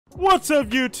What's up,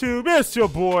 YouTube? It's your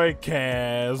boy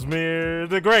Casimir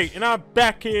the Great, and I'm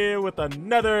back here with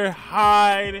another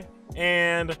hide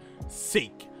and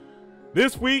seek.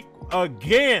 This week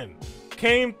again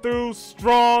came through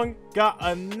strong, got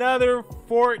another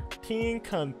 14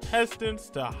 contestants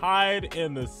to hide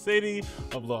in the city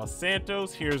of Los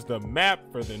Santos. Here's the map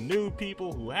for the new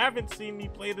people who haven't seen me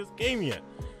play this game yet.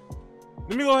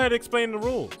 Let me go ahead and explain the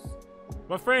rules.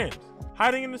 My friends,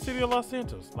 hiding in the city of Los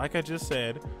Santos, like I just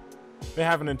said, they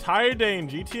have an entire day in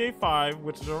GTA 5,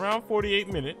 which is around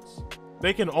 48 minutes.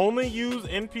 They can only use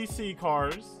NPC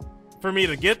cars. For me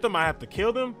to get them, I have to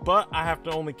kill them, but I have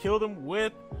to only kill them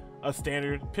with a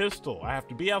standard pistol. I have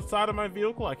to be outside of my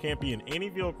vehicle. I can't be in any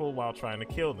vehicle while trying to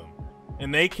kill them.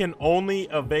 And they can only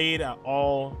evade at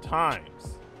all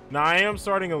times. Now, I am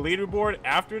starting a leaderboard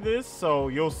after this, so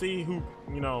you'll see who,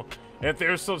 if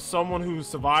there's someone who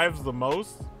survives the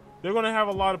most, they're gonna have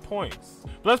a lot of points.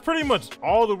 But that's pretty much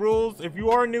all the rules. If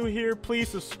you are new here, please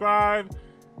subscribe,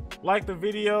 like the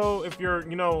video. If you're,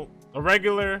 a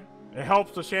regular, it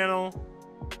helps the channel.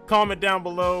 Comment down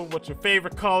below what's your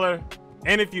favorite color.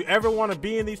 And if you ever want to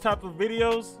be in these type of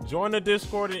videos, join the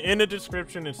Discord in the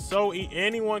description. It's so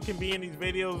anyone can be in these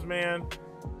videos, man.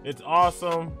 It's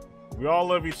awesome. We all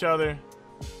love each other.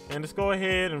 And let's go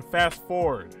ahead and fast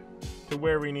forward to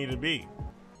where we need to be.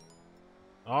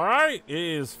 All right, it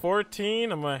is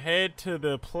 14. I'm gonna head to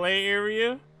the play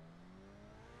area.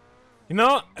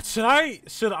 Should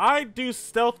I do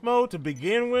stealth mode to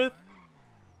begin with?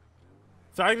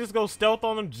 Should I just go stealth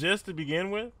on them just to begin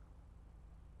with?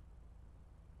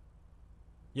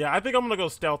 Yeah, I think I'm gonna go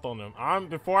stealth on them.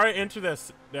 Before I enter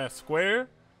that square,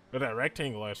 or that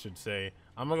rectangle, I should say,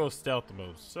 I'm gonna go stealth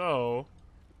mode. So,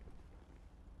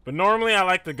 but normally I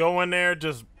like to go in there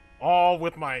just all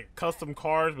with my custom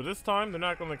cars, but this time they're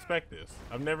not gonna expect this.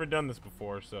 I've never done this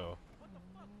before, so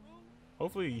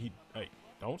hopefully hey,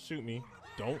 don't shoot me.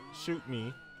 Don't shoot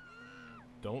me.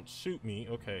 Don't shoot me.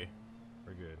 Okay,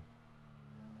 we're good.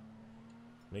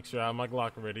 Make sure I have my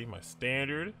Glock ready, my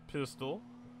standard pistol,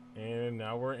 and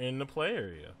now we're in the play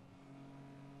area.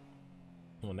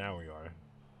 Well, now we are.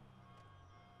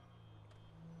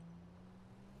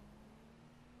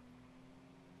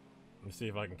 Let me see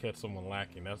if I can catch someone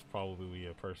lacking. That's probably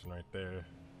a person right there.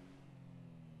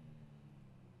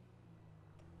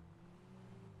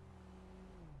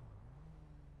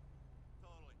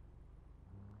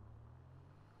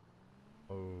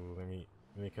 Oh, let me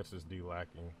catch this dude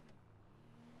lacking.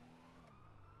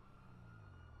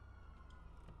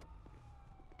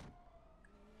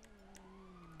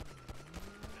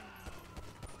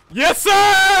 Yes,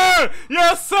 sir!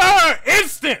 Yes, sir!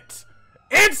 Instant!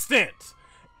 Instant!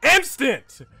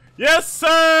 Instant! Yes,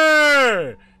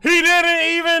 sir! He didn't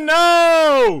even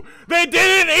know! They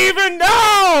didn't even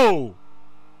know!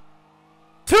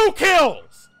 2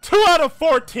 kills! 2 out of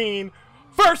 14.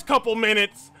 First couple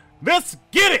minutes. Let's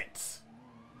get it!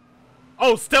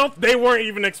 Oh, stealth, they weren't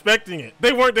even expecting it.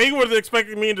 They were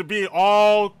expecting me to be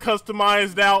all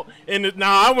customized out. And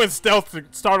now I went stealth to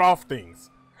start off things.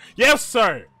 Yes,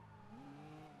 sir!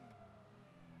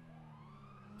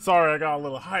 Sorry, I got a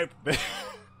little hype there.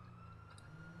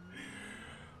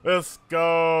 Let's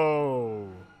go.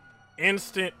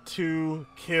 Instant 2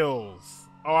 kills.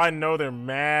 Oh, I know they're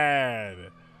mad.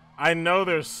 I know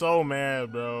they're so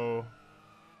mad, bro.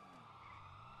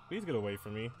 Please get away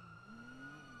from me.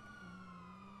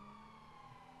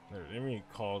 Let me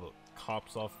call the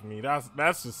cops off of me.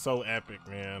 That's just so epic,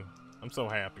 man. I'm so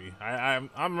happy.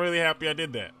 I'm really happy I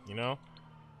did that,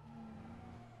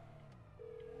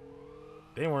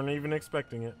 They weren't even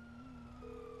expecting it.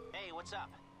 Hey, what's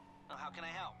up? How can I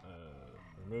help?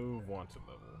 Remove wanted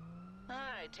level.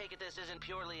 I take it this isn't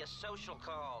purely a social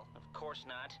call. Of course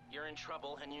not. You're in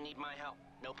trouble and you need my help.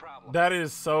 No problem. That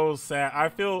is so sad.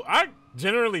 I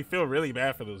generally feel really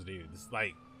bad for those dudes.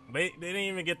 Like, they didn't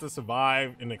even get to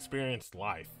survive and experience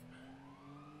life.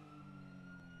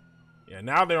 Yeah,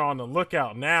 now they're on the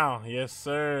lookout now. Yes,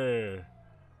 sir.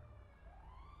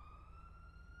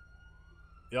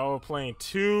 Y'all are playing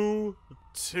too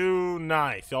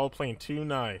nice. Y'all are playing too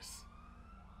nice.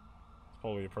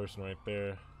 Probably a person right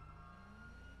there.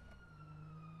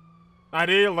 I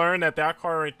did learn that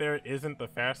car right there isn't the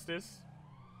fastest.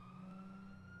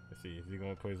 Let's see, is he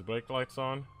gonna put his brake lights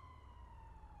on?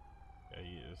 Yeah,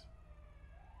 he is.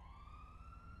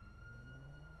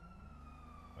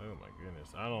 Oh my goodness,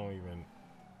 I don't even...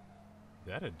 Is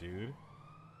that a dude?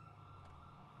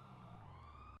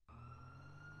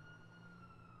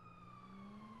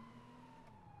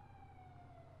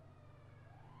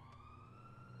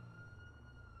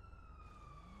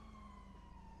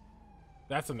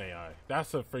 That's an AI.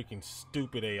 That's a freaking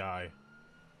stupid AI.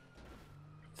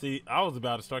 See, I was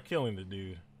about to start killing the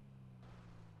dude.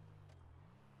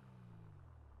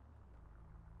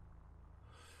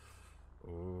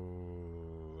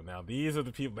 Ooh, now these are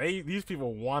the people. These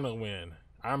people want to win.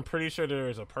 I'm pretty sure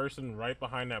there's a person right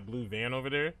behind that blue van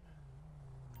over there.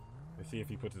 Let's see if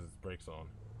he puts his brakes on.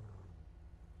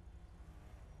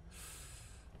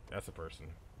 That's a person.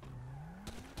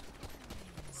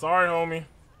 Sorry, homie.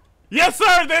 Yes,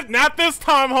 sir. Not this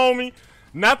time, homie.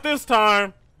 Not this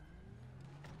time.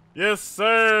 Yes,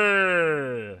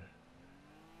 sir.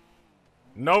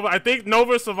 Nova. I think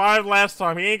Nova survived last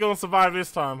time. He ain't gonna survive this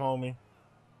time, homie.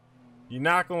 You're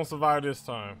not gonna survive this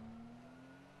time.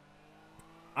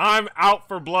 I'm out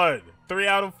for blood. 3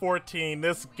 out of 14.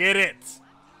 Let's get it.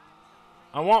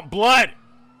 I want blood.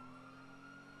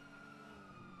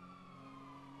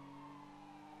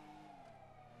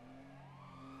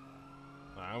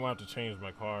 I'm gonna have to change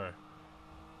my car.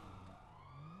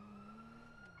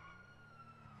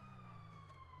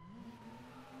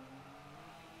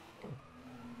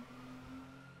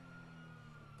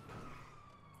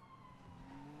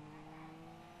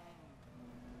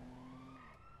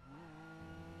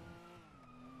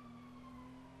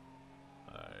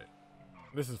 Alright.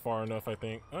 This is far enough, I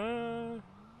think.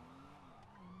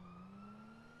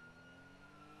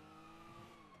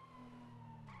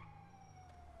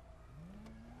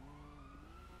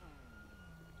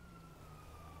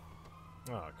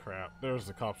 Oh crap, there's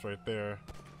the cops right there.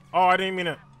 Oh, I didn't mean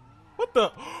it. What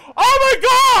the? Oh my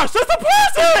gosh, that's a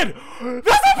person!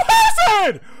 That's a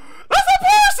person! That's a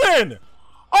person!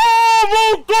 Oh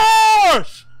my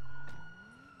gosh!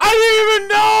 I didn't even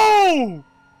know!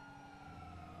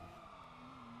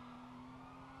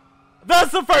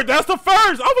 That's the first, that's the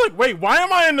first! I'm like, wait, why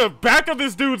am I in the back of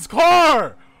this dude's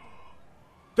car?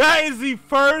 That is the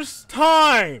first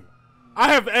time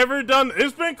I have ever done,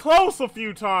 it's been close a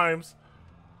few times.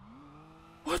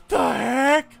 What the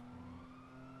heck?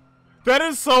 That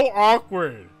is so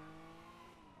awkward.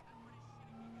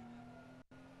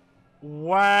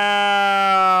 Wow.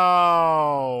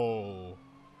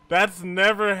 That's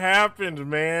never happened,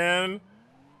 man.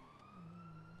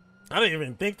 I didn't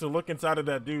even think to look inside of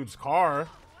that dude's car.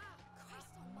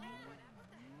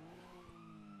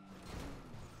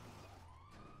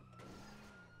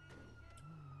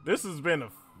 This has been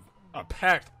a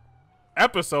packed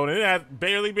episode, and it has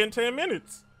barely been 10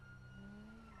 minutes.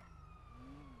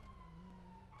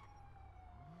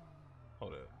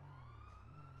 Hold up.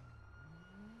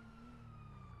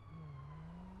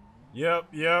 Yep.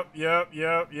 He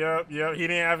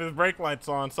didn't have his brake lights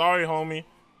on. Sorry, homie.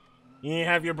 You didn't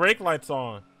have your brake lights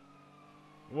on.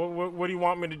 What do you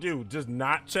want me to do? Just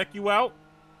not check you out?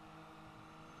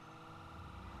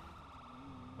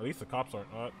 At least the cops aren't.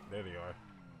 Oh, there they are.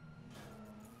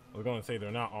 I was gonna say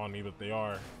they're not on me, but they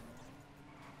are.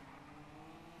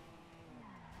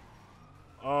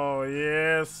 Oh,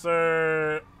 yes,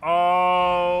 sir.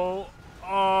 Oh.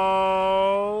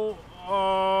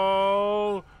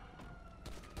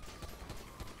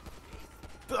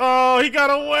 Oh, he got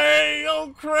away.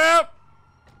 Oh, crap.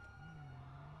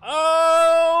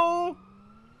 Oh.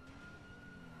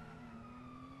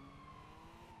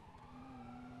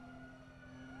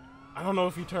 I don't know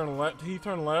if he turned left. Did he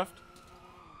turn left?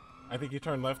 I think he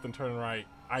turned left and turned right.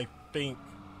 I think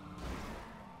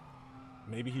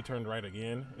maybe he turned right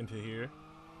again into here.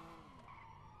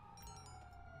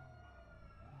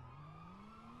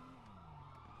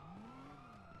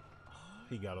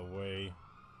 He got away.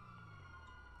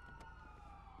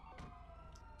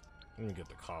 Let me get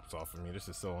the cops off of me. This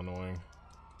is so annoying.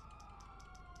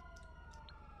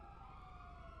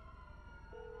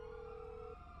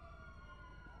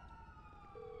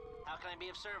 How can I be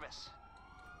of service?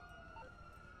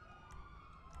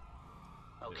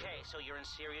 Okay, so you're in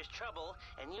serious trouble,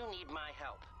 and you need my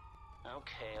help.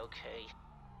 Okay.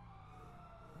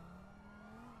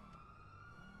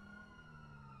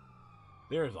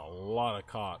 There's a lot of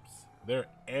cops. They're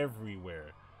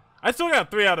everywhere. I still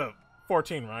got 3 out of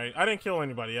 14, right? I didn't kill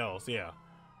anybody else, yeah.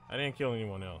 I didn't kill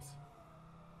anyone else.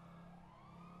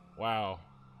 Wow.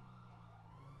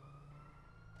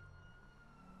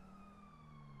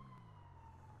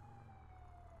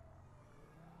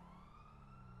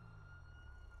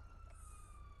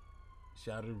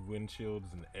 Shattered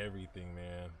windshields and everything,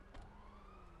 man.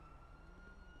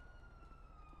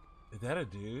 Is that a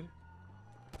dude?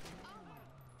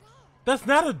 That's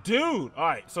not a dude!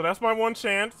 Alright, so that's my one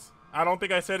chance. I don't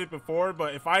think I said it before,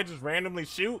 but if I just randomly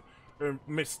shoot or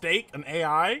mistake an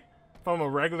AI from a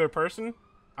regular person,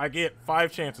 I get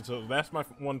 5 chances. So that's my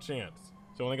one chance.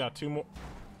 So I only got 2 more.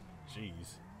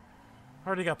 Jeez. I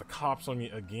already got the cops on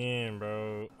me again,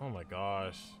 bro. Oh my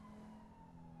gosh.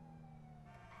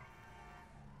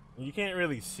 You can't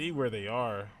really see where they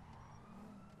are.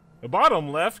 The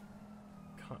bottom left.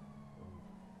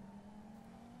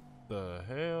 The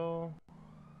hell?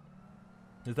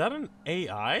 Is that an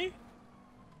AI?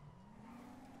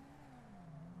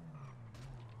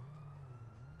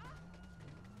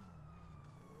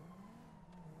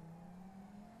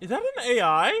 Is that an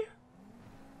AI?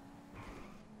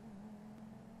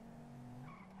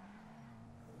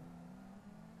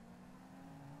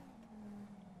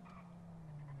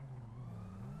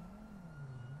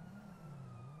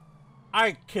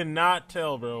 I cannot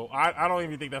tell, bro. I don't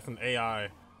even think that's an AI.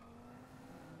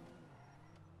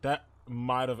 That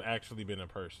might have actually been a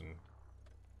person.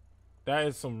 That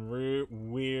is some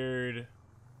weird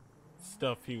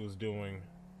stuff he was doing.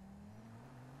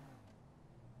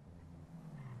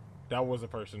 That was a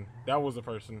person. That was a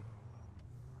person.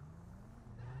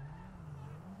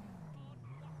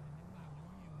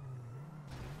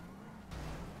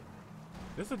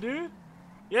 This a dude?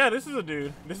 Yeah, this is a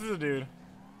dude. This is a dude.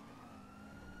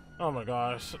 Oh my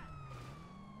gosh.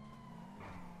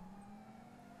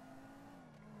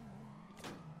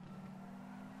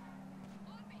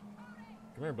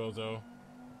 Come here, bozo.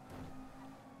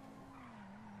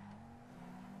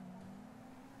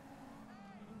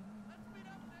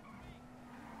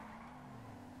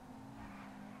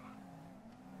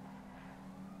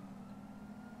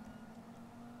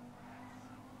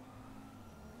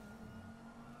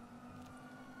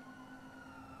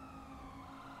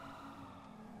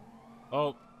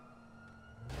 Oh.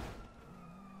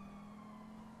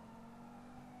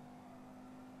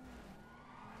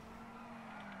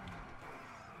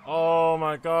 Oh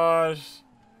my gosh.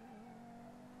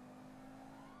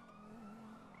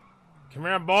 Come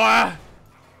here, boy.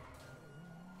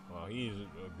 Well, he's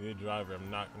a good driver, I'm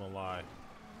not gonna lie.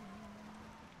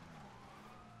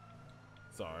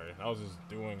 Sorry, I was just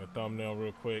doing a thumbnail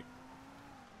real quick.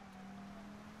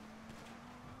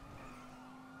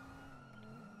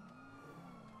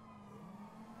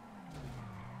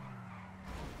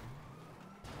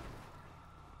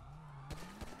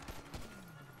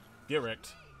 Get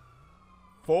wrecked.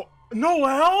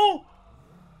 Noel?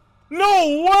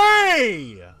 No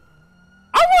way!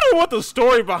 I wonder what the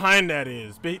story behind that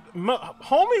is.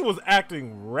 Homie was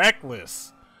acting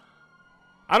reckless.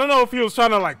 I don't know if he was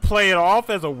trying to like play it off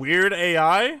as a weird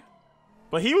AI,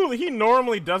 but he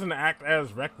normally doesn't act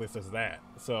as reckless as that.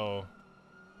 So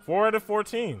 4 out of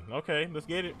 14. Okay, let's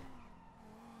get it.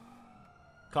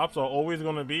 Cops are always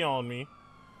gonna be on me.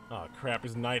 Oh crap,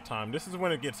 it's nighttime. This is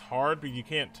when it gets hard, but you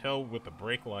can't tell with the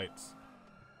brake lights.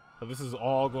 So this is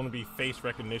all going to be face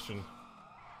recognition.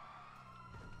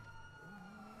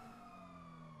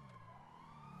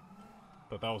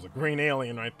 Thought that was a green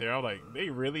alien right there. I was like,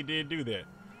 they really did do that.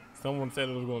 Someone said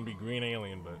it was going to be green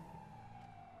alien, but...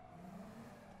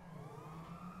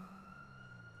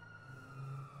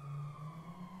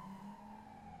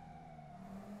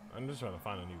 I'm just trying to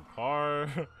find a new car.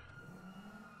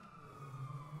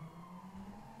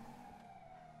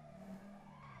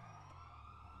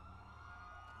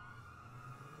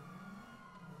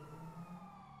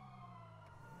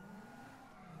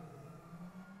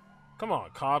 Come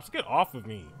on, cops, get off of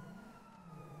me.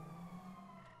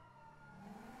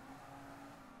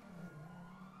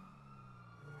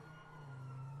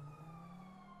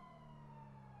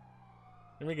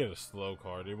 Let me get a slow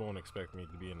car. They won't expect me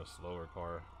to be in a slower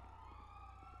car.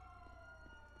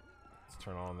 Let's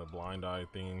turn on the blind eye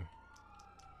thing.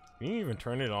 Can you even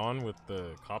turn it on with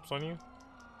the cops on you?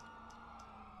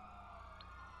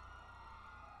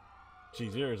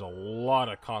 Geez, there is a lot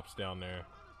of cops down there.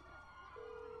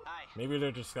 Maybe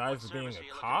they're disguised as being a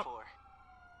cop?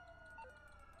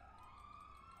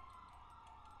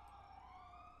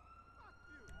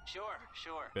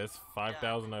 Sure. Best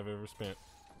 5,000 I've ever spent.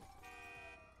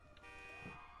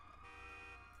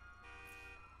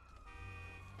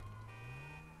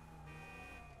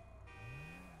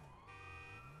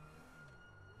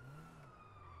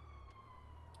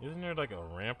 Isn't there like a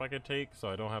ramp I could take so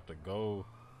I don't have to go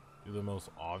through the most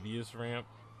obvious ramp?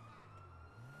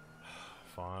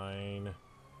 Fine.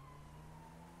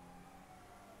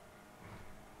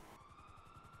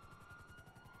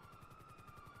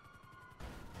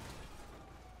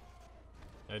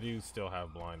 I do still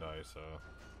have blind eye, so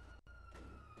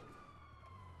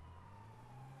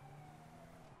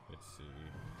let's see.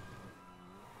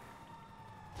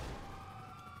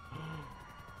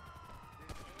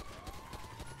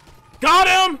 Got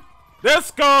him! Let's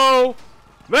go!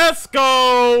 Let's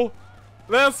go!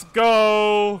 Let's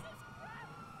go!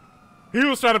 He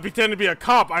was trying to pretend to be a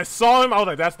cop. I saw him. I was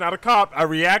like, that's not a cop. I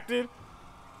reacted.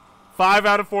 5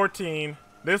 out of 14.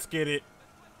 Let's get it.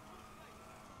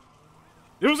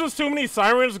 There was just too many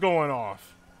sirens going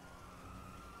off.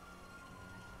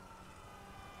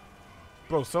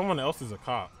 Bro, someone else is a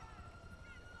cop.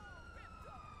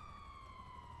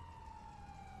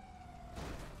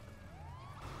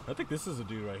 I think this is a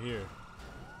dude right here.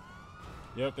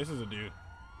 Yep, this is a dude.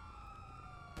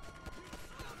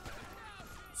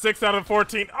 6 out of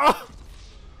 14. Oh!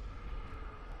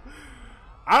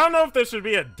 I don't know if there should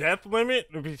be a death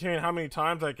limit between how many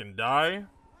times I can die.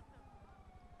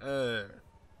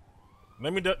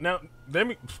 Let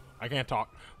me I can't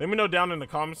talk. Let me know down in the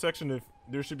comment section if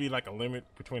there should be like a limit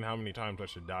between how many times I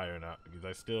should die or not, because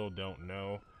I still don't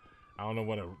know. I don't know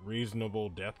what a reasonable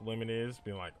death limit is.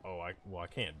 Being like, oh, I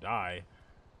can't die.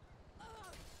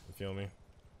 You feel me?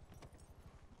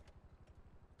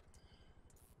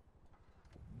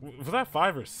 Was that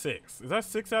 5 or 6? Is that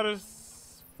 6 out of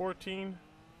 14?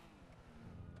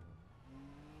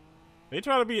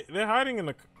 They're hiding in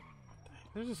the...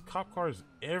 There's just cop cars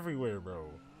everywhere, bro.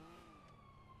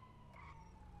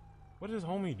 What is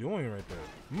homie doing right there?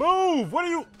 Move! What are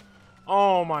you...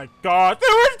 Oh my god. They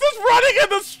were just running in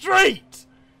the street!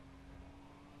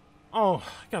 Oh,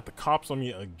 I got the cops on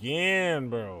me again,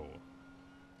 bro.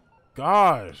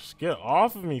 Gosh, get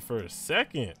off of me for a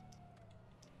second.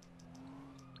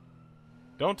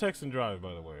 Don't text and drive,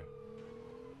 by the way.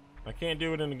 I can't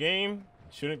do it in the game.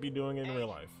 Shouldn't be doing it in real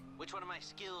life. Which one of my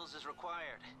skills is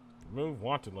required? Remove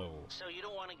wanted level. So you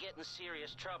don't want to get in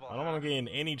serious trouble. I don't want to get in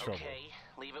any trouble. Okay,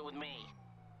 leave it with me.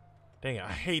 Dang it,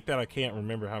 I hate that I can't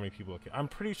remember how many people. I'm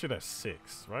pretty sure that's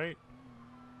 6, right?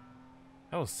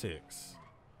 That was 6.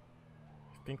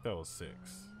 I think that was 6.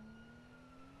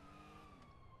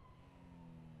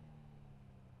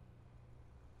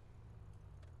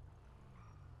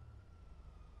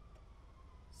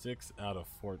 Six out of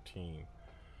 14.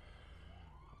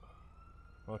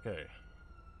 Okay.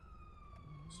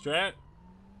 Strat,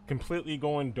 completely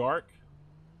going dark.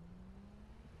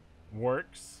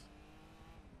 Works.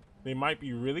 They might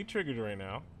be really triggered right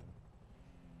now.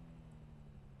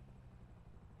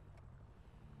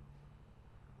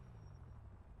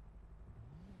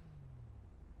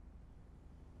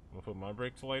 I'm gonna put my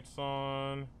brakes lights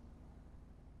on.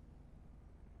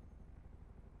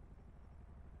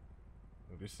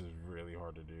 This is really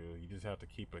hard to do. You just have to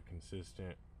keep it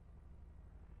consistent.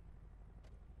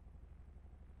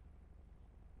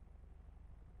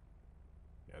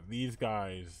 Yeah, these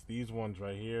guys, these ones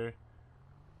right here,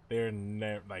 they're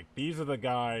never like, these are the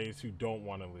guys who don't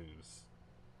want to lose.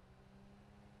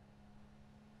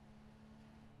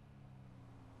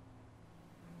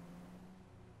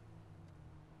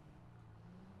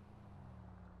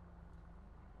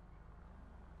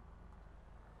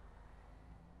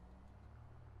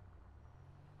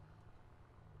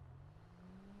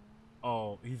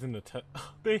 Oh, he's in the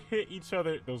they hit each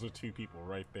other. Those are 2 people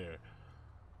right there.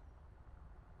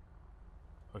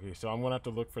 Okay, so I'm gonna have to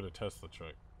look for the Tesla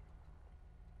truck.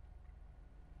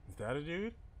 Is that a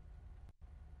dude?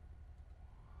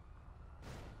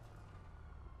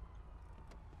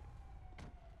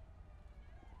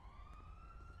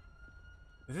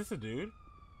 Is this a dude?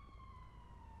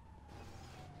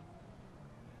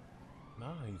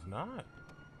 No, he's not.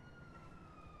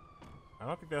 I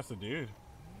don't think that's a dude.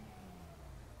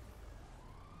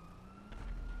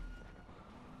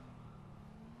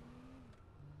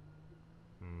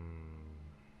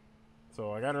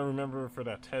 So I gotta remember for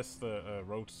that Tesla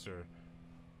Roadster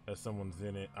that someone's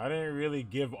in it. I didn't really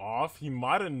give off. He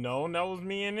might have known that was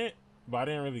me in it, but I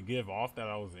didn't really give off that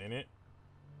I was in it.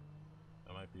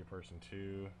 That might be a person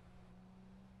too.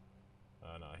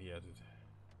 No, he has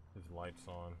his lights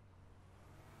on.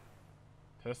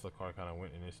 Tesla car kind of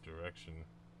went in this direction.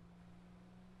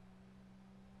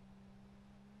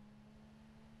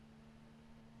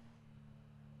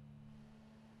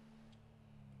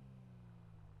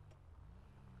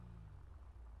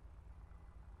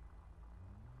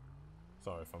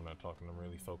 Sorry if I'm not talking, I'm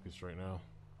really focused right now.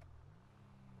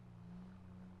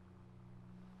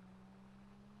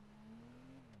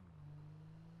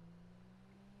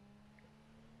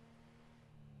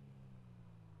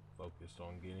 Focused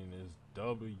on getting this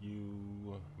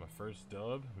W. My first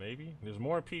dub, maybe? There's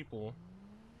more people.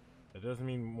 That doesn't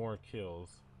mean more kills.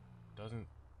 Don't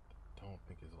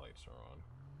think his lights are on.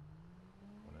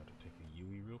 I'm gonna have to take a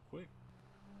UE real quick.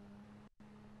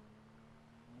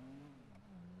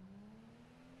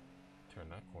 Turn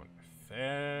that corner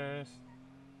fast.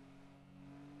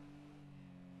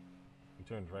 He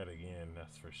turns right again,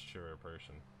 that's for sure a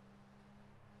person.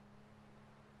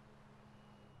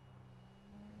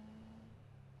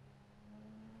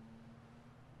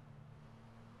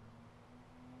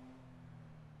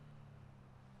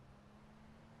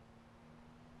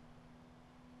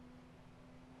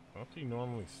 Don't you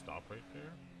normally stop right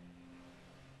there?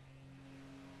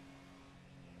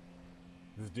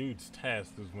 This dude's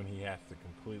test is when he has to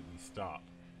completely stop.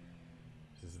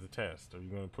 This is the test. Are you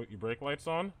going to put your brake lights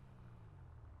on?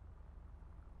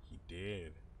 He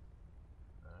did.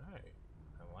 Alright.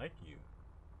 I like you.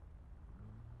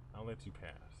 I'll let you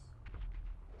pass.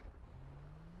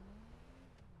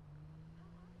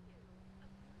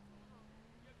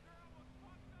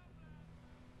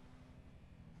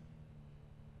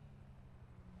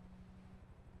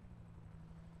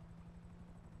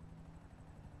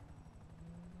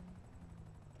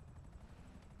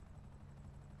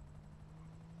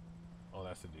 Oh,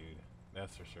 that's a dude.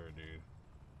 That's for sure, dude.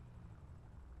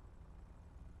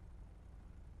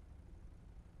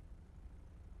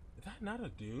 Is that not a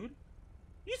dude?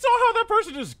 You saw how that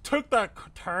person just took that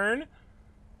turn?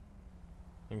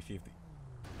 Let me see if the...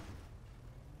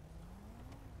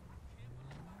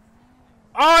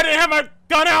 Oh, I didn't have my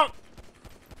gun out!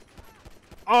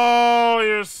 Oh,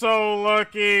 you're so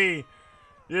lucky.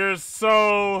 You're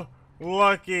so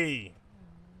lucky.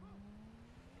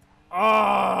 Oh,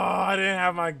 I didn't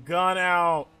have my gun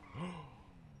out.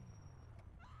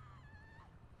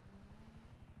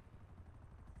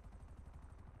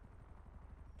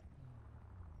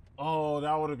 Oh,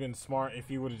 that would have been smart if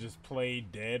he would have just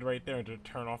played dead right there and to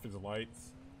turn off his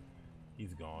lights.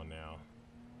 He's gone now.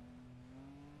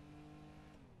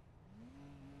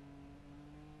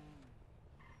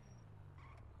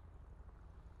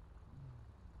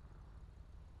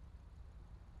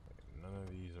 None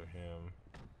of these are him.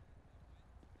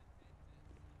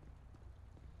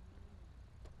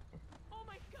 Oh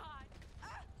my god!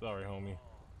 Ah! Sorry, homie.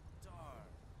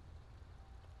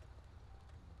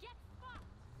 Get fucked!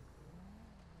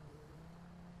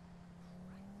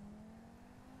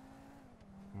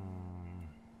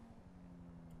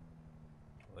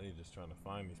 They're just trying to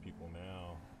find these people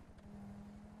now.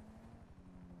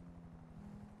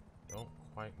 Don't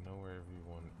quite know where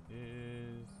everyone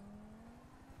is.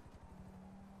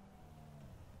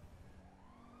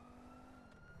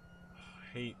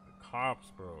 I hate the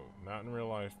cops, bro. Not in real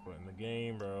life, but in the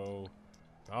game, bro.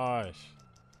 Gosh.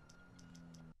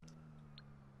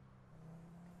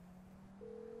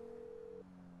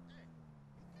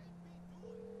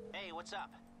 Hey, what's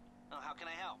up? Oh, how can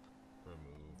I help?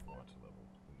 Remove watch level,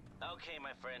 please. Okay,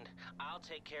 my friend. I'll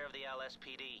take care of the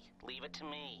LSPD. Leave it to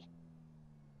me.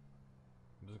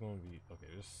 I'm just gonna be okay.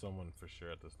 There's someone for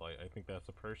sure at this light. I think that's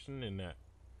a person in that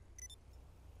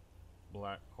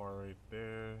black car right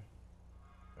there.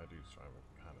 That dude's driving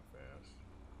kind of fast.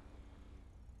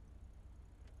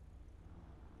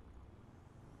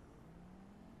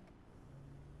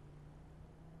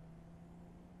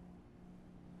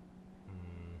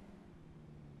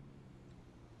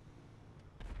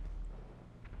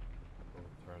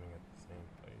 Both turning at the same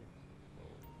place.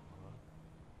 Oh,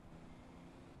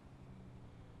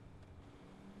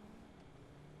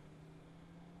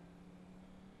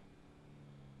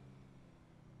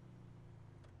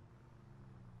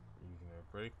 using their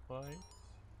brake lights.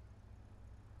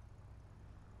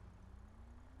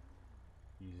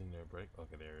 Using their brake.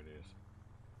 Okay, there it is.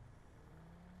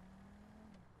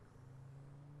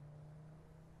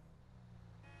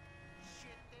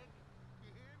 Shit, Dick.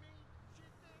 You hear me?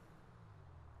 Shit, Dick.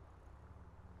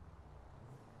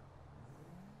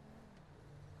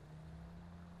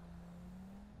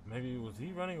 Maybe was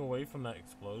he running away from that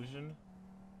explosion?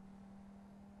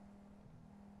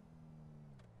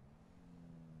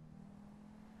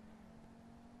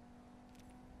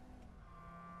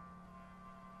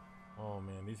 Oh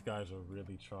man, these guys are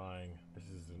really trying.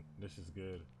 This is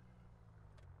good.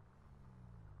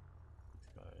 These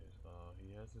guys,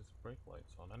 he has his brake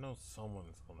lights on. I know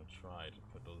someone's gonna try to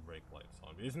put those brake lights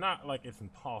on. It's not like it's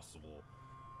impossible.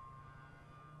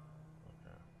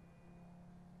 Okay.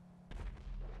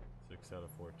 6 out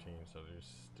of 14, so there's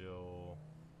still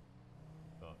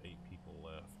about 8 people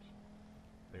left.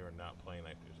 They are not playing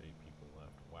like there's 8 people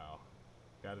left. Wow.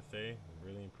 Gotta say, I'm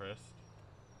really impressed.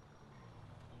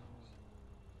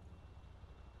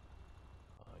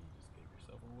 You just gave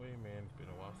yourself away, man. It's been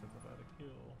a while since I've had a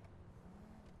kill.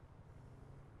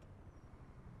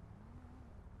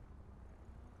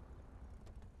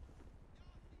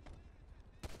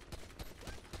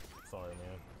 Sorry,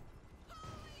 man.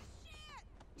 Holy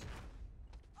shit!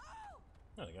 Oh!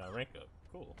 Oh, they got a rank up.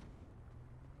 Cool.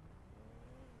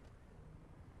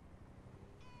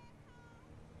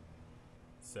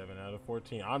 Seven out of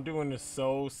 14. I'm doing this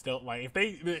so stealth. Like,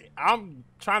 if I'm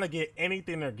trying to get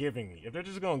anything they're giving me. If they're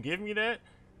just gonna give me that,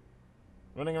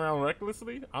 running around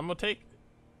recklessly, I'm gonna take it.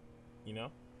 You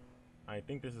know? I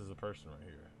think this is a person right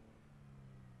here.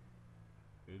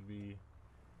 Could be.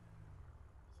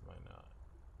 Why not?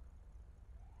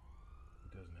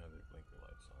 It doesn't have their blinker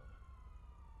lights on.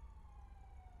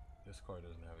 This car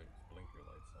doesn't have its blinker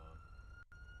lights on.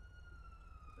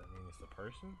 Does that mean it's the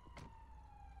person?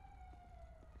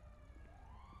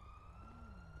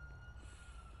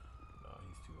 No,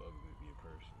 he's too ugly to be a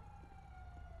person.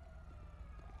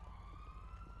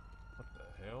 What the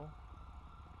hell?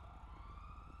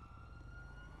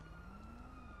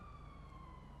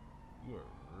 You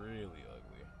are really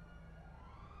ugly.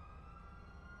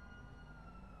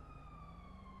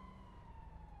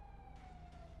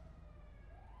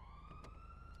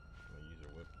 I'm gonna use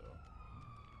her whip though.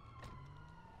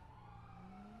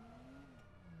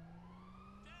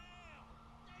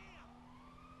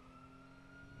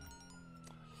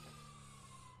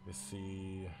 Let's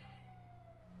see.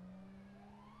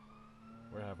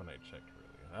 Where haven't I checked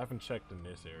really? I haven't checked in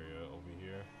this area over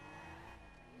here.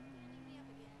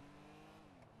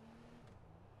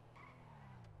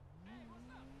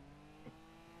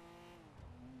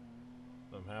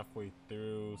 I'm halfway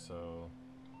through, so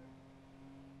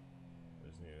I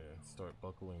just need to start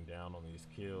buckling down on these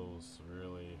kills,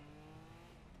 really.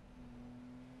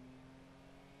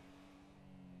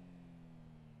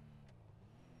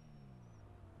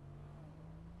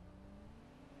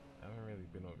 I haven't really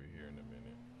been over here in a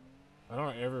minute. I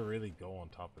don't ever really go on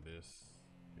top of this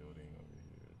building over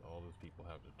here. All those people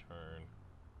have to turn.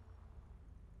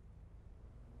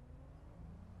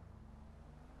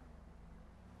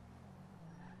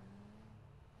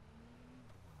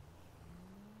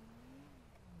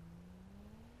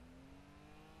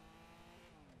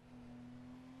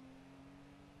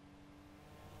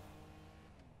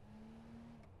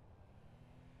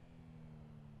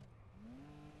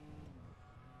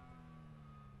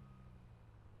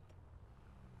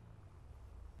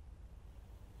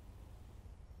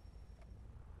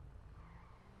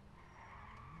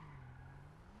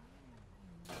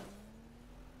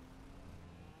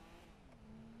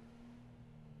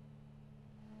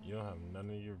 You don't have none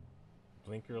of your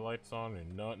blinker lights on or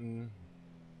nothing.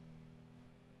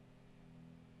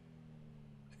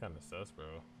 It's kind of sus, bro.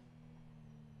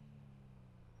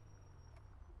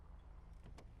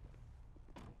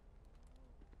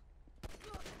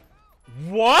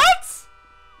 What?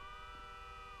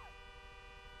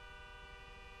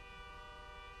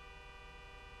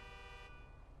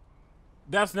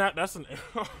 That's not, that's an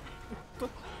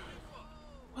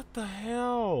what the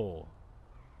hell?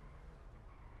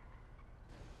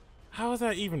 How is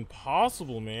that even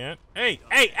possible, man? Hey,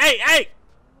 hey, hey, hey!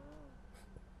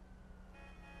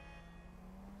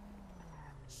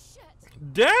 Shit.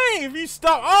 Dang, if you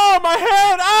stop. Oh, my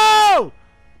head! Oh!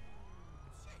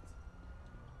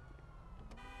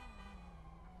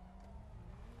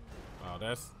 Wow,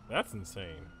 that's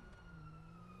insane.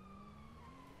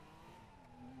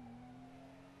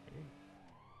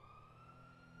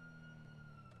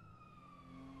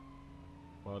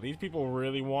 Well, these people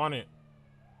really want it.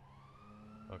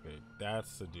 Okay,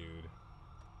 that's the dude.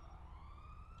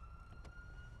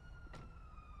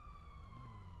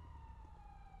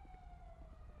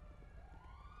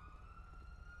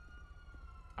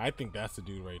 I think that's the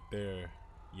dude right there.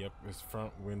 Yep, his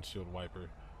front windshield wiper.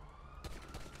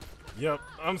 Yep,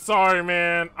 I'm sorry,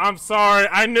 man. I'm sorry.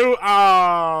 I knew.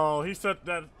 Oh, he said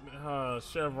that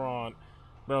Chevron.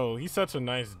 Bro, he's such a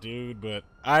nice dude, but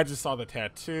I just saw the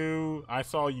tattoo. I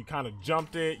saw you kind of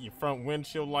jumped it. Your front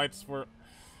windshield lights were.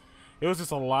 It was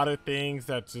just a lot of things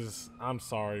that just. I'm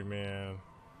sorry, man.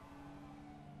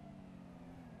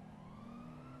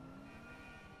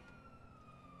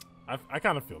 I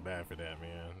kind of feel bad for that,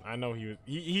 man. I know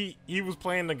he was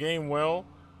playing the game well,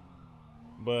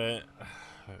 but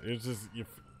it's just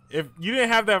if you didn't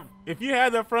have that, if you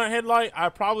had that front headlight, I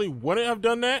probably wouldn't have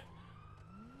done that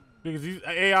because these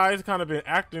AIs kind of been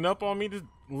acting up on me. This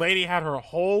lady had her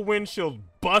whole windshield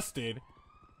busted.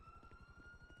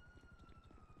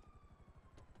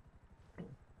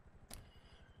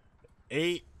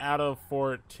 Eight out of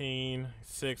 14,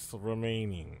 6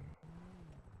 remaining.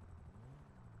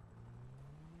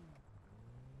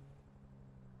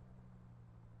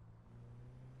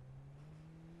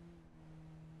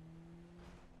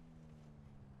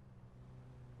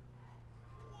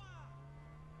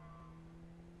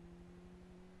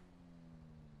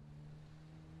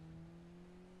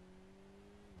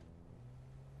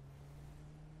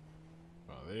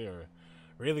 They are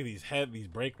really these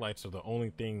brake lights are the only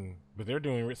thing, but they're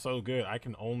doing so good. I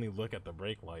can only look at the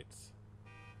brake lights.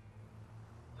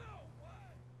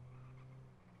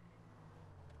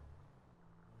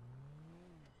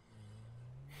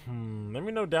 Let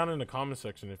me know down in the comment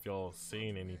section if y'all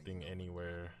seen anything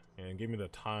anywhere, and give me the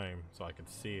time so I can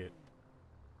see it.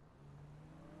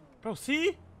 Bro,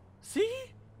 see? See?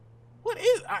 What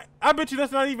is... I bet you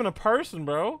that's not even a person,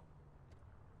 bro.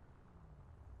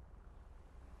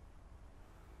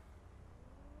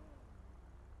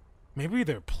 Maybe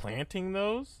they're planting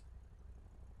those?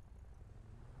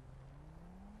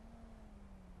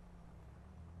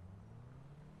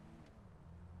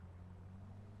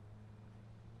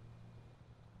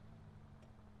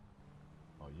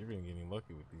 Oh, you've been getting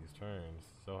lucky with these turns.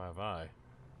 So have I.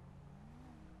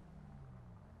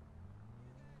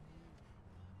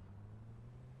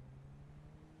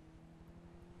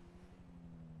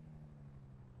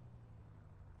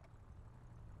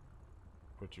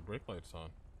 Put your brake lights on.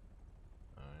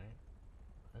 Alright.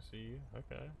 I see you.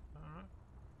 Okay. Alright.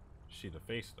 She the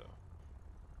face though.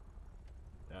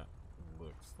 That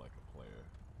looks like a player.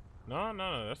 No,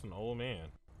 no, no, that's an old man.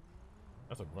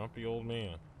 That's a grumpy old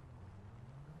man.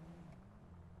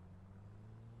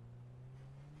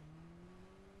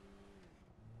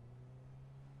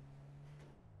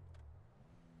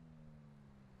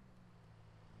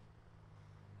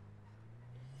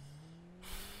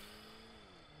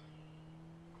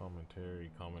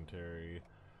 Commentary.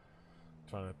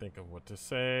 Trying to think of what to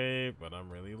say, but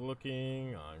I'm really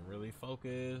looking. I'm really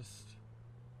focused.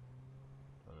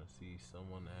 Trying to see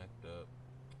someone act up.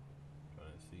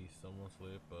 Trying to see someone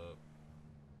slip up.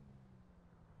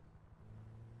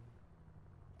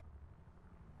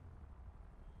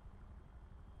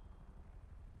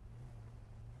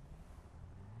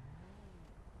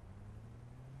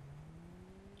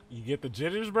 You get the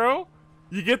jitters, bro?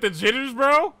 You get the jitters,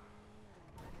 bro?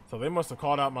 So they must have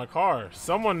called out my car.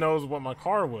 Someone knows what my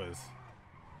car was.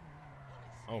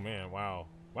 Oh man, wow.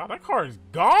 Wow, that car is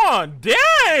gone.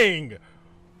 Dang!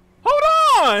 Hold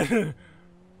on!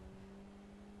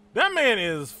 That man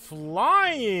is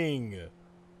flying.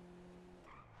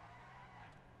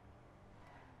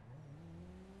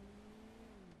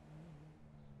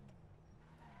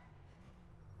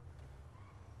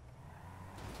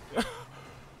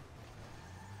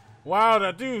 Wow,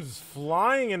 that dude's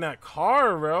flying in that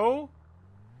car, bro.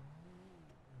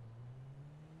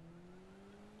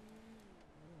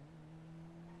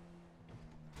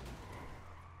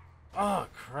 Oh,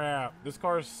 crap. This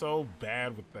car is so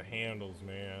bad with the handles,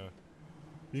 man.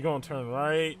 He's gonna turn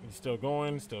right. He's still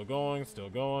going, still going, still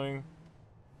going.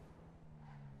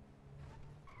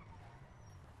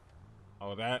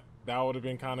 Oh, that would have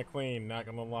been kind of clean, not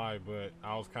gonna lie, but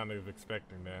I was kind of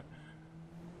expecting that.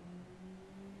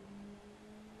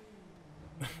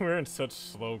 We're in such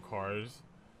slow cars.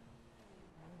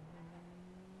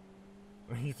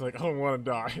 He's like, I don't want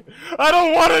to die. I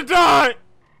don't want to die!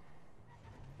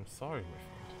 I'm sorry, my friend.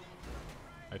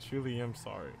 I truly am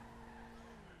sorry.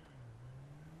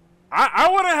 I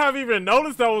wouldn't have even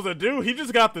noticed that was a dude. He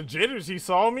just got the jitters. He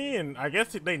saw me, and I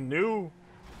guess they knew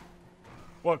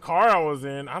what car I was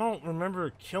in. I don't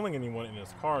remember killing anyone in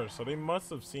this car, so they must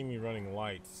have seen me running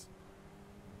lights.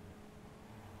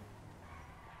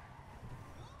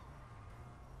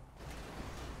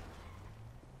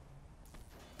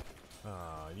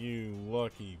 Ah, you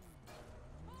lucky.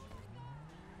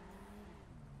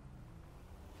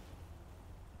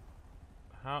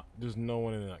 How? There's no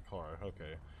one in that car.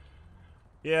 Okay.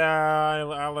 Yeah,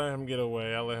 I let him get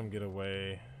away. I let him get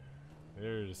away.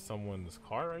 There's someone in this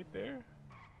car right there.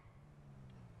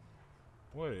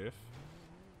 What if?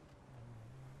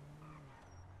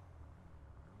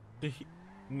 Did he?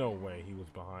 No way he was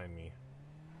behind me.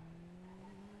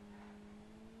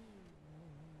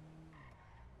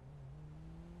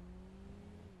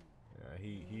 Yeah,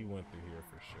 he went through here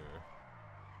for sure.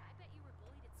 I bet you were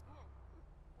bullied at school,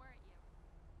 weren't you?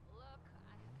 Look,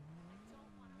 I don't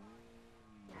want to.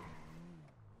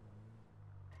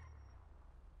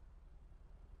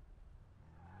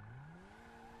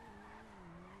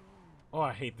 Oh,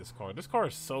 I hate this car. This car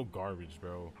is so garbage,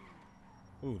 bro.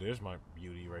 Ooh, there's my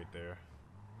beauty right there.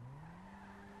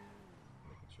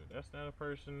 Making sure that's not a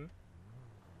person.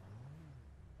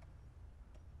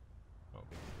 Oh,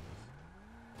 it is.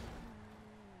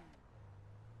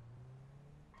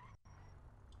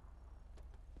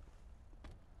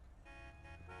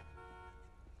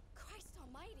 Christ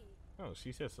almighty. Oh,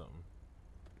 she said something.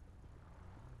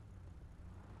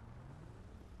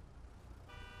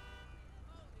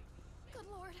 Good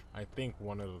lord. I think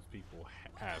one of those people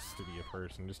has to be a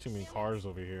person. There's too many cars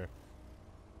over here.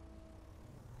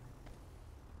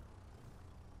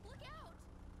 Look out.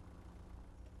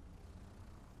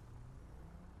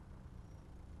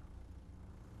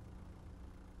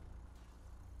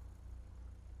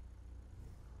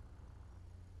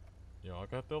 Y'all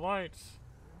got the lights.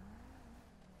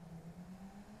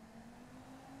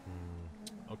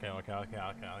 Okay.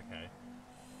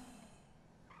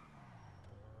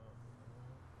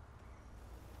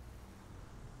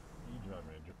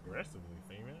 aggressively,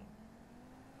 female.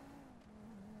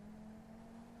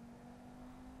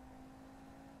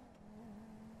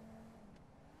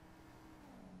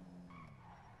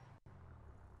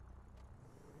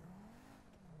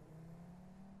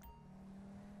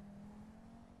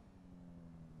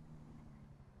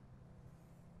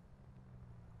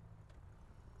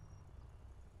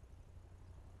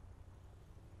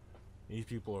 These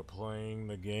people are playing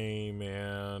the game,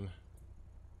 man.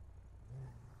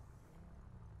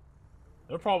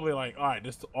 They're probably like, all right,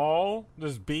 just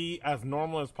be as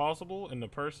normal as possible, and the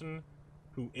person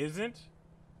who isn't,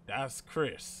 that's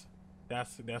Chris.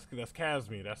 That's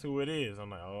Casimir. That's who it is.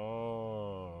 I'm like,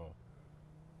 oh,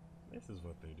 this is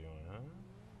what they're doing, huh?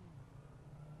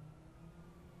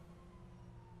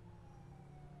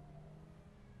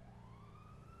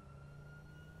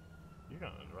 You're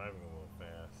kind of driving a little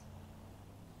fast.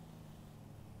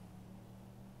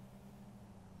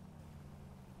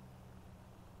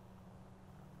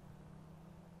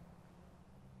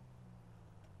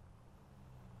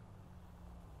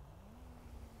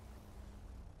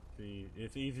 See,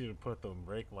 it's easy to put the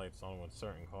brake lights on with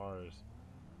certain cars.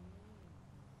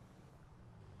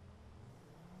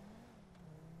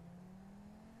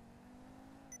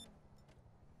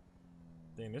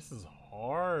 Dang, this is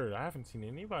hard. I haven't seen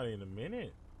anybody in a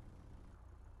minute.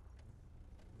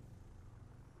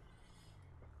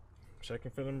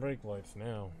 Checking for them brake lights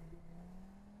now.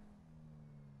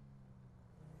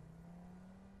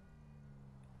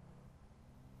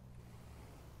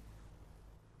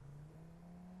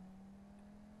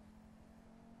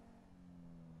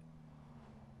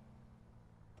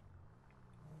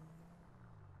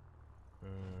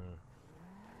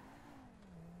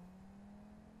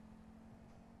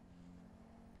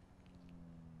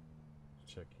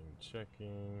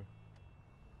 Checking.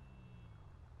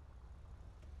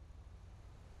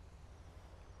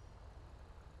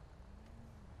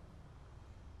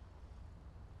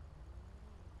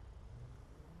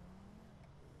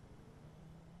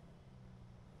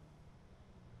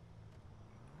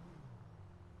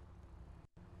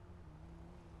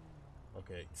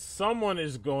 Okay, someone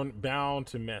is bound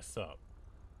to mess up.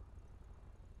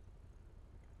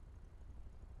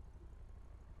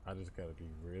 I just gotta be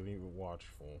really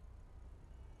watchful.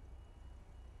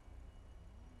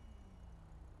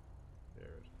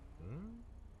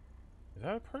 Is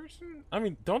that a person? I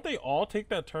mean, don't they all take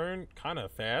that turn kind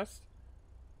of fast?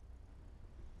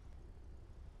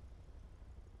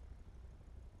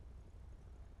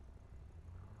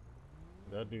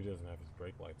 That dude doesn't have his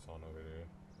brake lights on over there.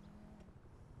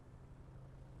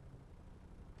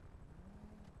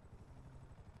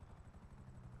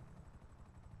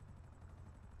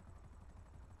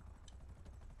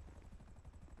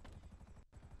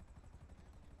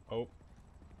 Oh.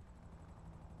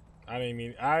 I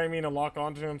didn't mean to lock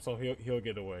onto him, so he'll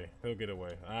get away. He'll get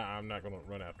away. I'm not gonna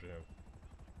run after him.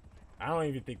 I don't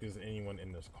even think there's anyone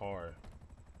in this car.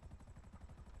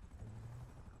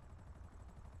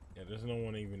 Yeah, there's no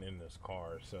one even in this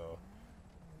car, so.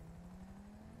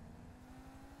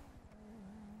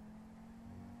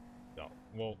 No,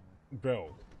 well,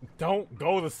 bro, don't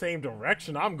go the same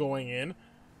direction I'm going in.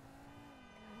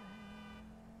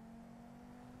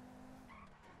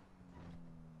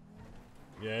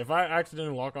 Yeah, if I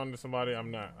accidentally lock onto somebody,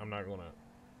 I'm not gonna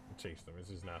chase them.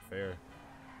 It's just not fair.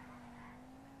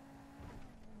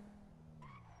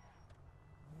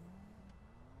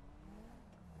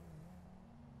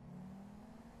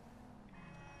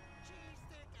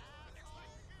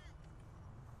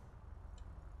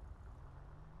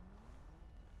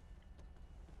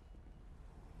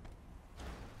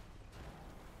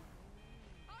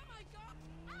 Oh my god!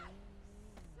 Ah!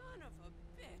 Son of a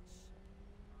bitch!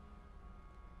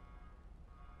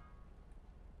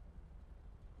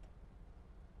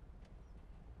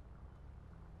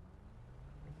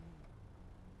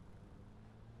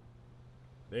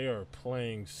 They are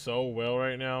playing so well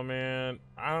right now, man.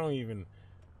 I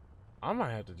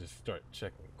might have to just start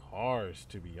checking cars,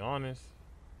 to be honest.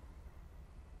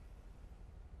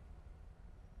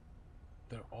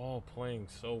 They're all playing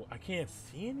so... I can't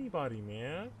see anybody,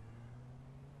 man.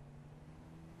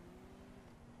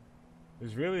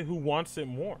 It's really who wants it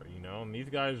more, you know? And these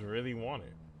guys really want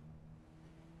it.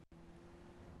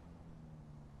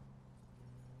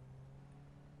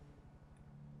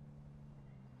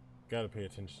 Gotta pay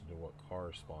attention to what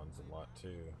car spawns a lot,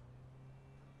 too.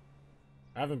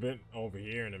 I haven't been over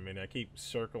here in a minute. I keep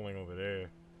circling over there.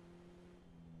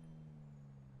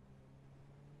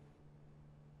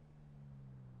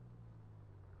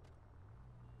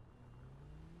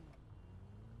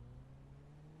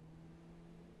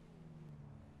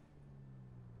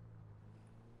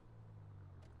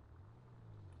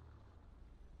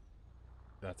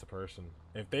 That's a person.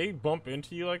 If they bump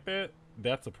into you like that,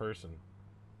 that's a person.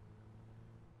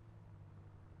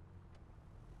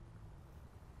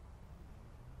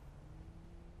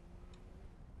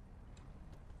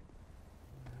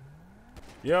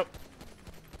 Yep.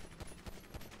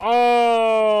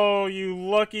 Oh, you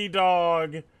lucky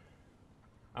dog.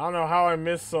 I don't know how I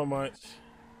missed so much.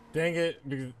 Dang it.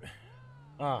 Because...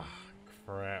 Ah,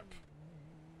 crap.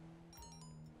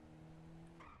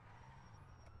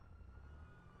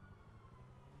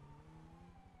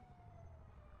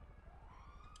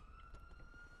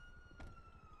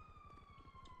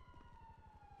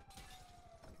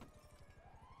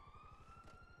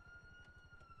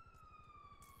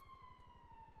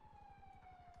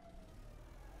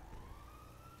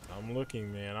 I'm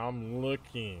looking, man. I'm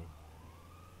looking.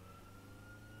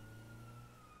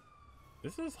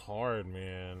 This is hard,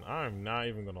 man. I'm not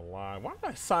even gonna lie. Why did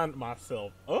I sign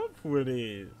myself up for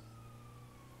this?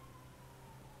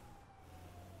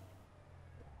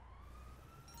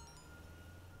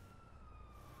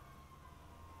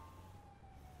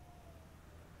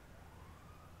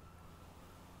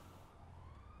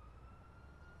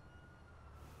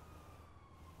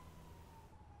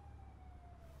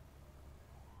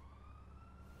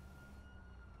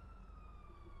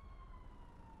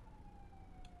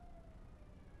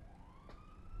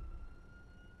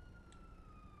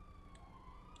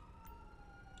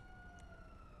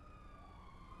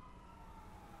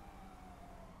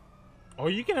 Oh,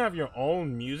 you can have your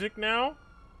own music now?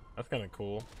 That's kind of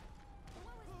cool.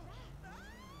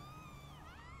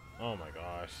 Oh my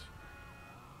gosh.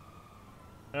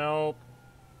 Help.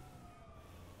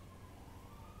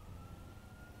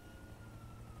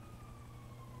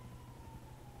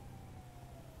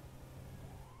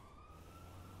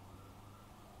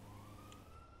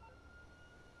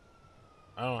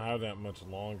 I don't have that much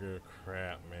longer.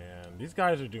 Crap, man. These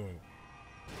guys are doing...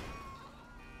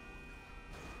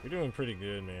 They're doing pretty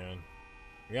good, man.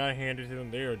 You gotta hand it to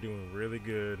them. They are doing really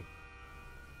good.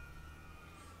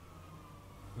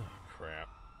 Oh, crap.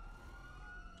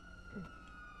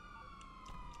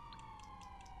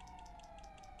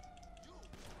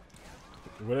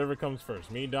 Whatever comes first.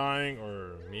 Me dying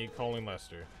or me calling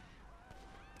Lester.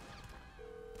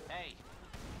 Hey,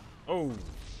 Oh.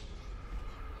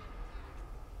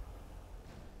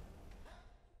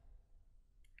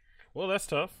 Well, that's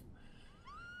tough.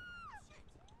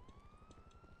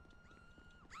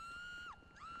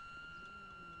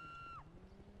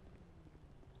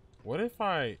 What if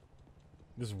I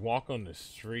just walk on the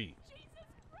street?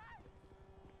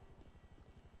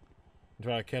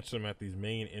 Try to catch them at these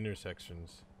main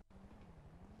intersections.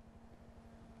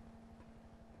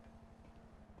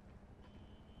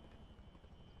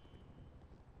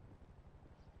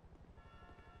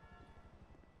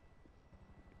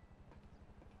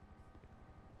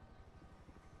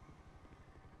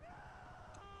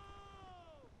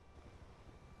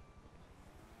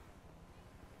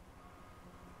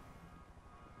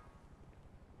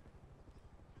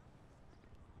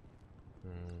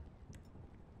 Hmm.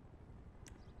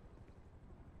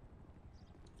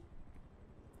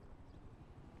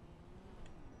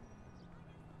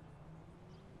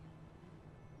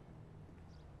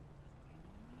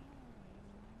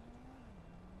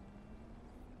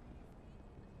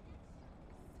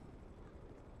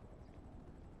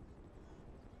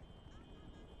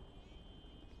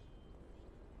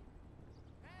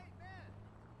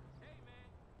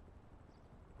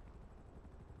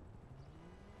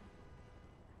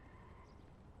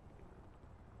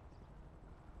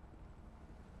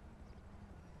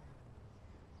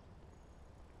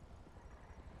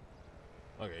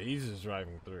 Okay, he's just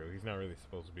driving through. He's not really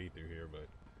supposed to be through here, but...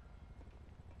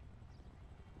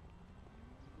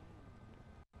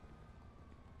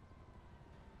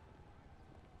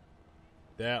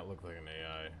 That looked like an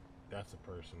AI. That's a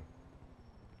person.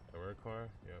 A red car?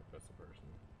 Yep, that's a person.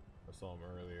 I saw him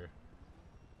earlier.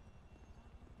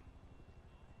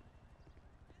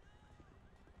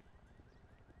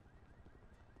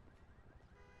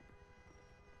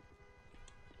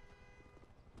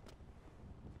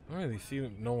 I don't really see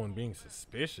no one being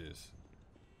suspicious.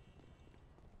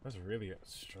 That's really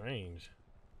strange.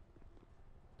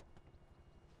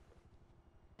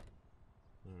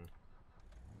 Hmm.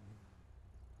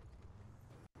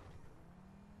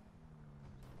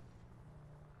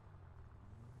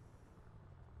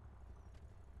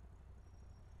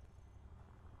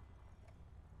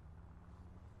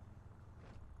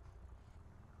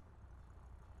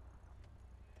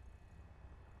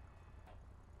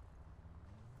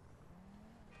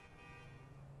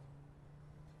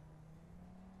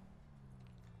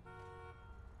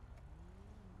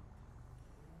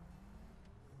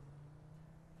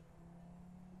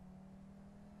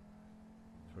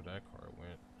 where that car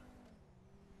went.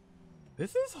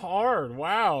 This is hard.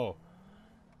 Wow.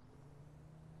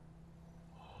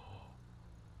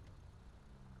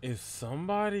 Is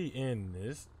somebody in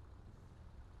this?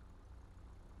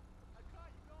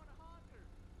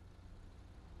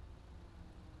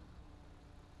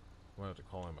 I'm gonna have to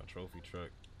call in my trophy truck.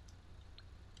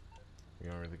 We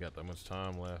don't really got that much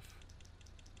time left.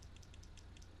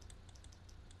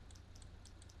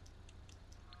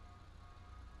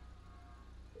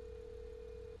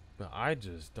 But I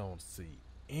just don't see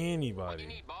anybody. What do you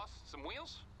need, boss? Some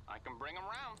wheels? I can bring them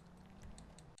around.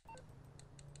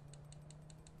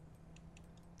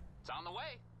 It's on the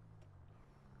way.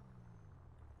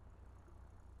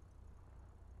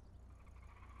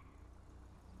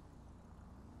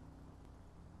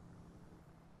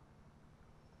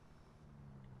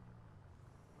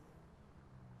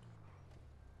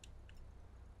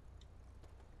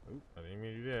 Oop, I didn't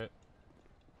mean to do that.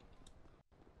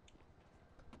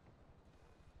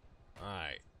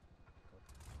 Alright.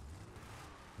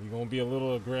 We're gonna be a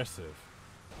little aggressive.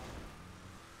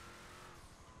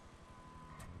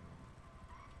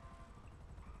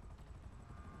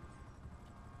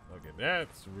 Okay,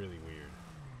 that's really weird.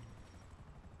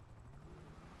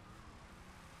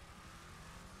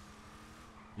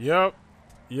 Yup.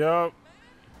 Yup.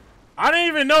 I didn't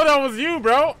even know that was you,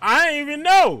 bro. I didn't even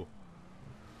know.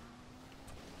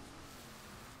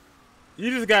 You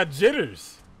just got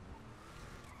jitters.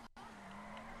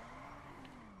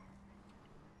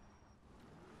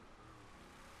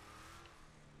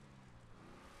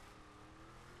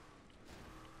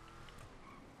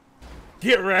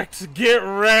 Get wrecked. Get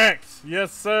wrecked.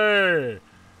 Yes, sir.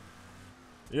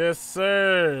 Yes,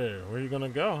 sir. Where you gonna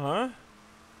go, huh?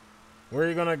 Where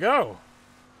you gonna go?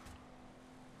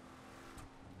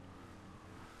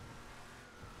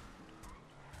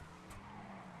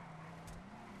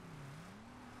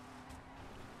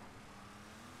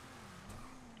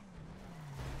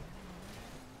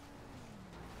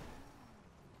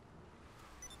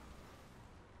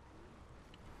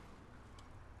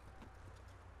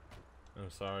 I'm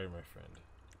sorry, my friend.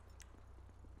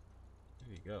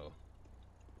 There you go.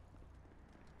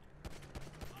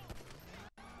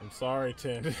 I'm sorry,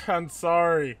 Tin. I'm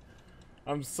sorry.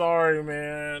 I'm sorry,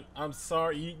 man. I'm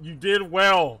sorry. You did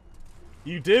well.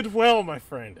 You did well, my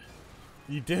friend.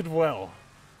 You did well.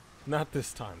 Not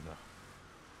this time, though.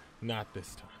 Not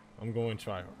this time. I'm going to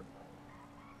try hard.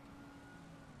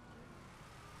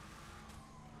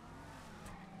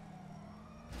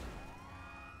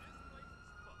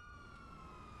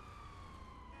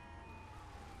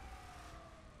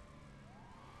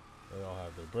 They all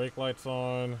have their brake lights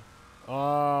on. Oh,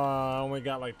 I only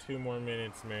got like 2 more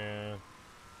minutes, man.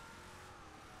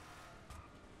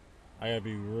 I gotta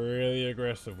be really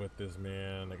aggressive with this,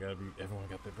 man. Everyone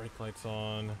got their brake lights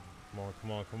on. Come on,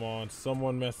 come on, come on.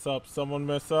 Someone mess up, someone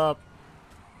mess up.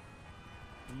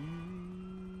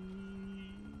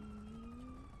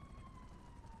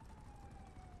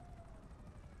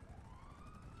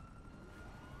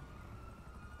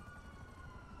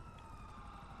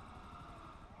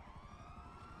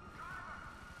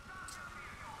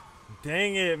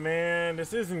 Dang it, man.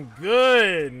 This isn't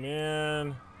good,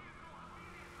 man.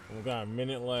 We got a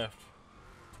minute left.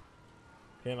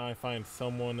 Can I find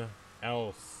someone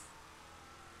else?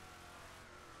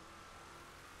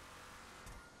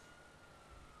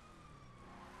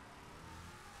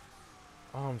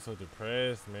 Oh, I'm so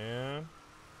depressed, man.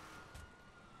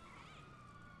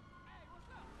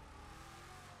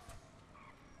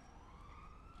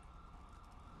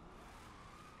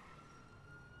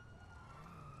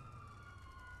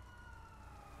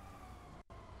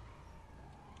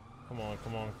 Come on,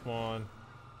 come on, come on.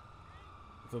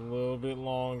 It's a little bit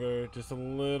longer, just a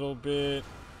little bit.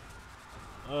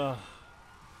 Ugh.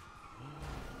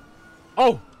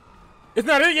 Oh! It's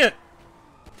not it yet!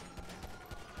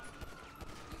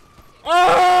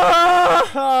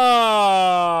 Ah!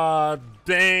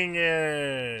 Dang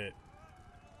it!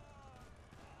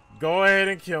 Go ahead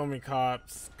and kill me,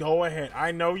 cops. Go ahead.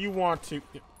 I know you want to.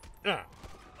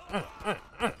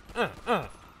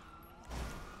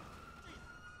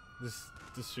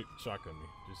 Just shoot shotgun me.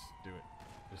 Just do it.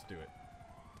 Just do it.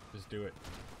 Just do it.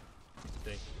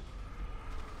 Thank you.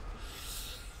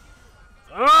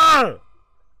 Ah!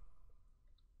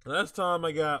 Last time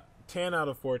I got 10 out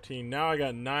of 14. Now I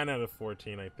got 9 out of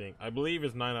 14, I think. I believe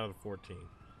it's 9 out of 14.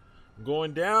 I'm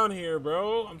going down here,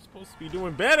 bro. I'm supposed to be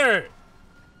doing better.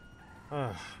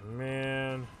 Ah,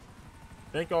 man.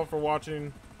 Thank y'all for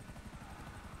watching.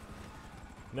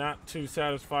 Not too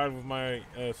satisfied with my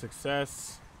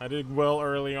success. I did well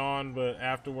early on, but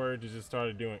afterwards it just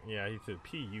started doing. Yeah, he said,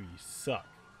 "P, you suck."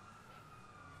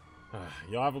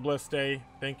 Y'all have a blessed day.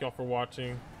 Thank y'all for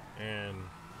watching. And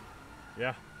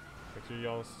yeah, make sure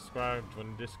y'all subscribe.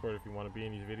 Join the Discord if you want to be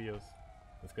in these videos.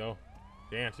 Let's go.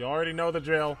 Dance. You already know the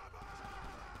drill.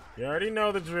 You already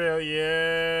know the drill.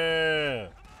 Yeah.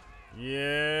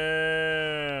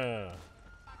 Yeah.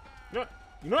 You know what?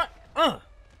 You know what?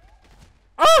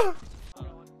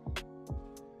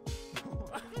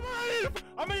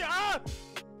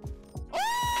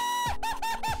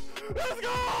 Let's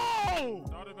go!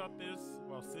 Thought about this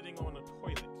while sitting on the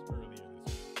toilet earlier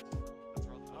this week.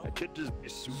 I could just be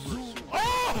super.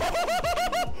 Oh!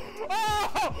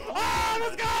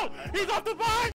 Let's go! He's off the bike!